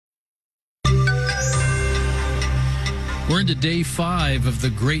We're into day 5 of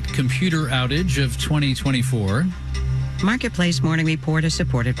the great computer outage of 2024. Marketplace Morning Report is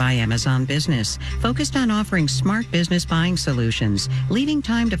supported by Amazon Business, focused on offering smart business buying solutions, leaving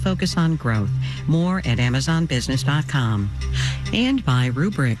time to focus on growth. More at amazonbusiness.com. And by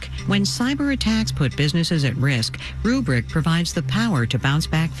Rubrik. When cyber attacks put businesses at risk, Rubrik provides the power to bounce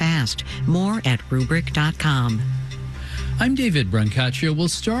back fast. More at Rubrik.com. I'm David Brancaccio. We'll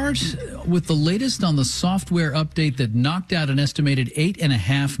start with the latest on the software update that knocked out an estimated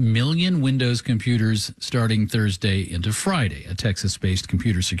 8.5 million Windows computers starting Thursday into Friday. A Texas-based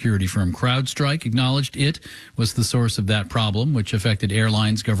computer security firm, CrowdStrike, acknowledged it was the source of that problem, which affected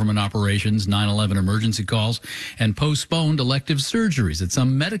airlines, government operations, 9/11 emergency calls, and postponed elective surgeries at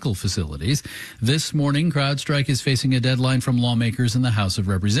some medical facilities. This morning, CrowdStrike is facing a deadline from lawmakers in the House of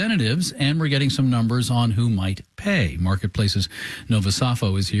Representatives, and we're getting some numbers on who might pay. Marketplace's Nova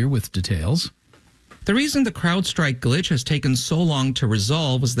Safo is here with details. The reason the CrowdStrike glitch has taken so long to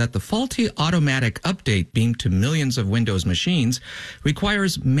resolve is that the faulty automatic update beamed to millions of Windows machines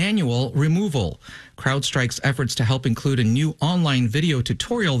requires manual removal. CrowdStrike's efforts to help include a new online video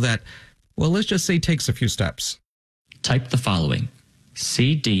tutorial that, well, let's just say takes a few steps. Type the following: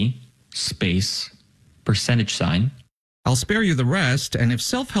 CD space %. I'll spare you the rest, and if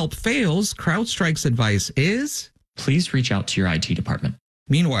self-help fails, CrowdStrike's advice is, please reach out to your IT department.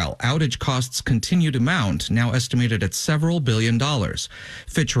 Meanwhile, outage costs continue to mount, now estimated at several $billion.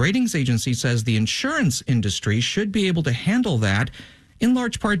 Fitch Ratings Agency says the insurance industry should be able to handle that, in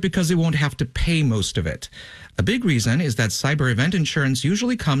large part because they won't have to pay most of it. A big reason is that cyber event insurance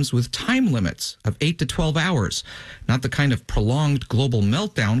usually comes with time limits of 8 to 12 hours, not the kind of prolonged global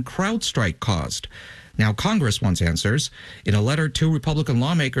meltdown CrowdStrike caused. Now, Congress wants answers. In a letter, 2 Republican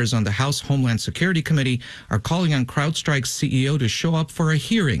lawmakers on the House Homeland Security Committee are calling on CrowdStrike's CEO to show up for a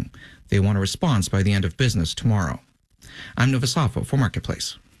hearing. They want a response by the end of business tomorrow. I'm Nova Safo for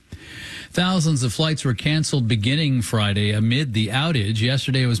Marketplace. Thousands of flights were canceled beginning Friday amid the outage.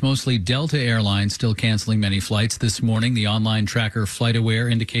 Yesterday, it was mostly Delta Airlines still canceling many flights. This morning, the online tracker FlightAware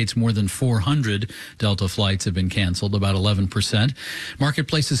indicates more than 400 Delta flights have been canceled, about 11%.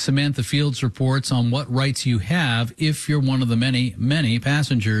 Marketplace's Samantha Fields reports on what rights you have if you're one of the many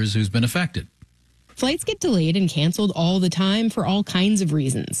passengers who's been affected. Flights get delayed and canceled all the time for all kinds of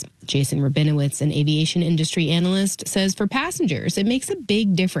reasons. Jason Rabinowitz, an aviation industry analyst, says for passengers, it makes a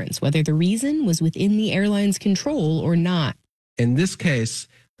big difference whether the reason was within the airline's control or not. In this case,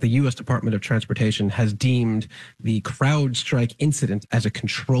 the U.S. Department of Transportation has deemed the CrowdStrike incident as a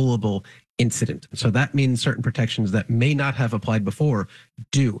controllable incident. So that means certain protections that may not have applied before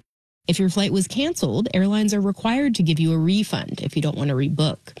do. If your flight was canceled, airlines are required to give you a refund if you don't want to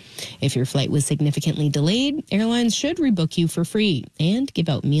rebook. If your flight was significantly delayed, airlines should rebook you for free and give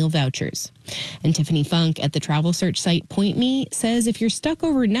out meal vouchers. And Tiffany Funk at the travel search site Point Me says if you're stuck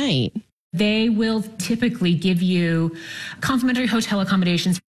overnight, they will typically give you complimentary hotel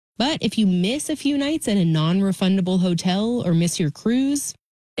accommodations. But if you miss a few nights at a non-refundable hotel or miss your cruise,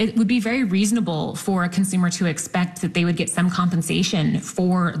 it would be very reasonable for a consumer to expect that they would get some compensation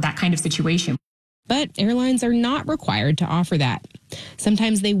for that kind of situation. But airlines are not required to offer that.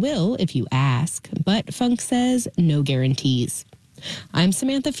 Sometimes they will if you ask, but Funk says no guarantees. I'm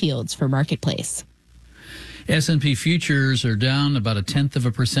Samantha Fields for Marketplace. S&P futures are down about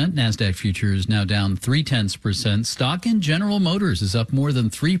 0.1%. NASDAQ futures now down 0.3%. Stock in General Motors is up more than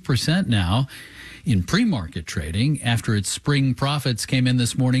 3% now in pre-market trading after its spring profits came in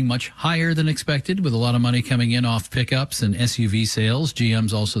this morning much higher than expected, with a lot of money coming in off pickups and SUV sales.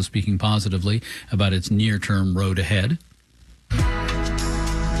 GM's also speaking positively about its near-term road ahead.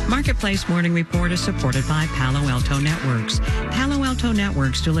 Marketplace Morning Report is supported by Palo Alto Networks. Palo Alto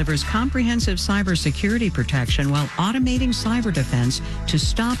Networks delivers comprehensive cybersecurity protection while automating cyber defense to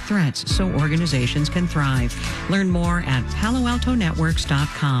stop threats so organizations can thrive. Learn more at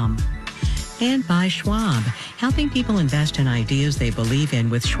paloaltonetworks.com. And by Schwab, helping people invest in ideas they believe in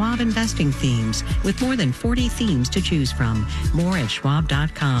with Schwab investing themes, with more than 40 themes to choose from. More at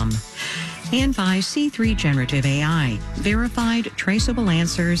schwab.com. And by C3 Generative AI, verified, traceable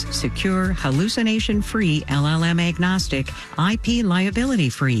answers, secure, hallucination-free, LLM-agnostic, IP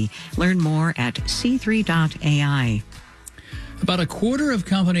liability-free. Learn more at c3.ai. About a quarter of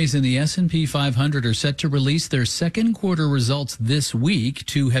companies in the S&P 500 are set to release their second quarter results this week.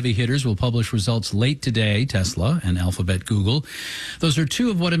 2 heavy hitters will publish results late today, Tesla and Alphabet Google. Those are 2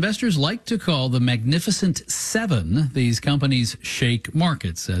 of what investors like to call the Magnificent Seven. These companies shake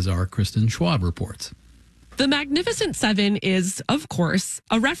markets, as our Kristen Schwab reports. The Magnificent Seven is, of course,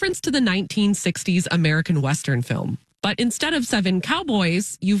 a reference to the 1960s American Western film. But instead of 7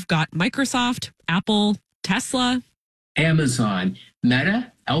 cowboys, you've got Microsoft, Apple, Tesla, Amazon,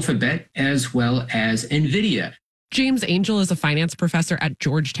 Meta, Alphabet, as well as NVIDIA. James Angel is a finance professor at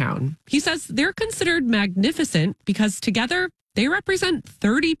Georgetown. He says they're considered magnificent because together they represent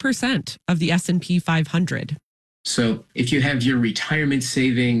 30% of the S&P 500. So if you have your retirement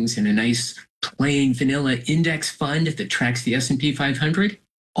savings in a nice plain vanilla index fund that tracks the S&P 500,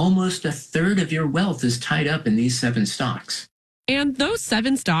 almost a third of your wealth is tied up in these 7 stocks. And those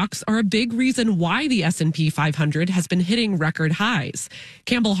 7 stocks are a big reason why the S&P 500 has been hitting record highs.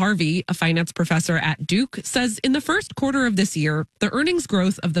 Campbell Harvey, a finance professor at Duke, says in the first quarter of this year, the earnings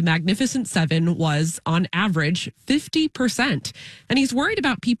growth of the Magnificent Seven was, on average, 50%. And he's worried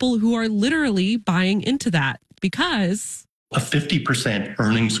about people who are literally buying into that because a 50%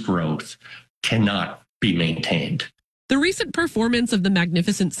 earnings growth cannot be maintained. The recent performance of the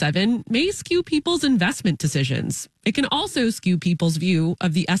Magnificent Seven may skew people's investment decisions. It can also skew people's view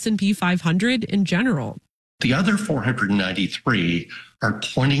of the S&P 500 in general. The other 493 are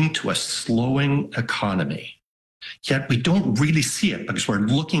pointing to a slowing economy. Yet we don't really see it because we're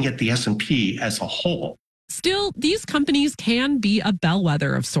looking at the S&P as a whole. Still, these companies can be a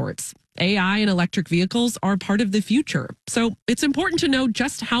bellwether of sorts. AI and electric vehicles are part of the future. So it's important to know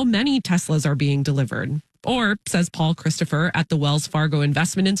just how many Teslas are being delivered. Or, says Paul Christopher at the Wells Fargo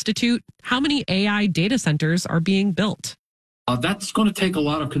Investment Institute, how many AI data centers are being built? That's going to take a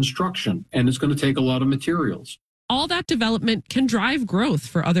lot of construction, and it's going to take a lot of materials. All that development can drive growth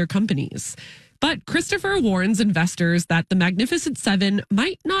for other companies. But Christopher warns investors that the Magnificent Seven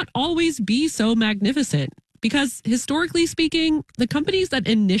might not always be so magnificent. Because historically speaking, the companies that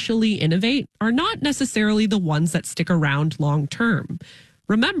initially innovate are not necessarily the ones that stick around long term.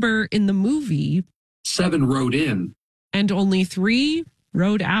 Remember, in the movie, 7 rode in, and only 3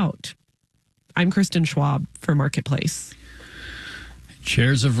 rode out. I'm Kristen Schwab for Marketplace.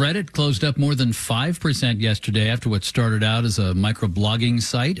 Shares of Reddit closed up more than 5% yesterday after what started out as a microblogging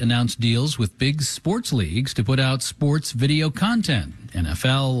site announced deals with big sports leagues to put out sports video content.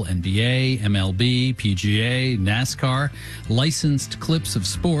 NFL, NBA, MLB, PGA, NASCAR. Licensed clips of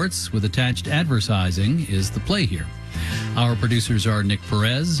sports with attached advertising is the play here. Our producers are Nick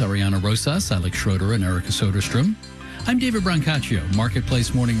Perez, Ariana Rosas, Alex Schroeder, and Erica Soderstrom. I'm David Brancaccio,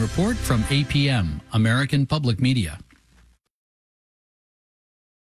 Marketplace Morning Report from APM, American Public Media.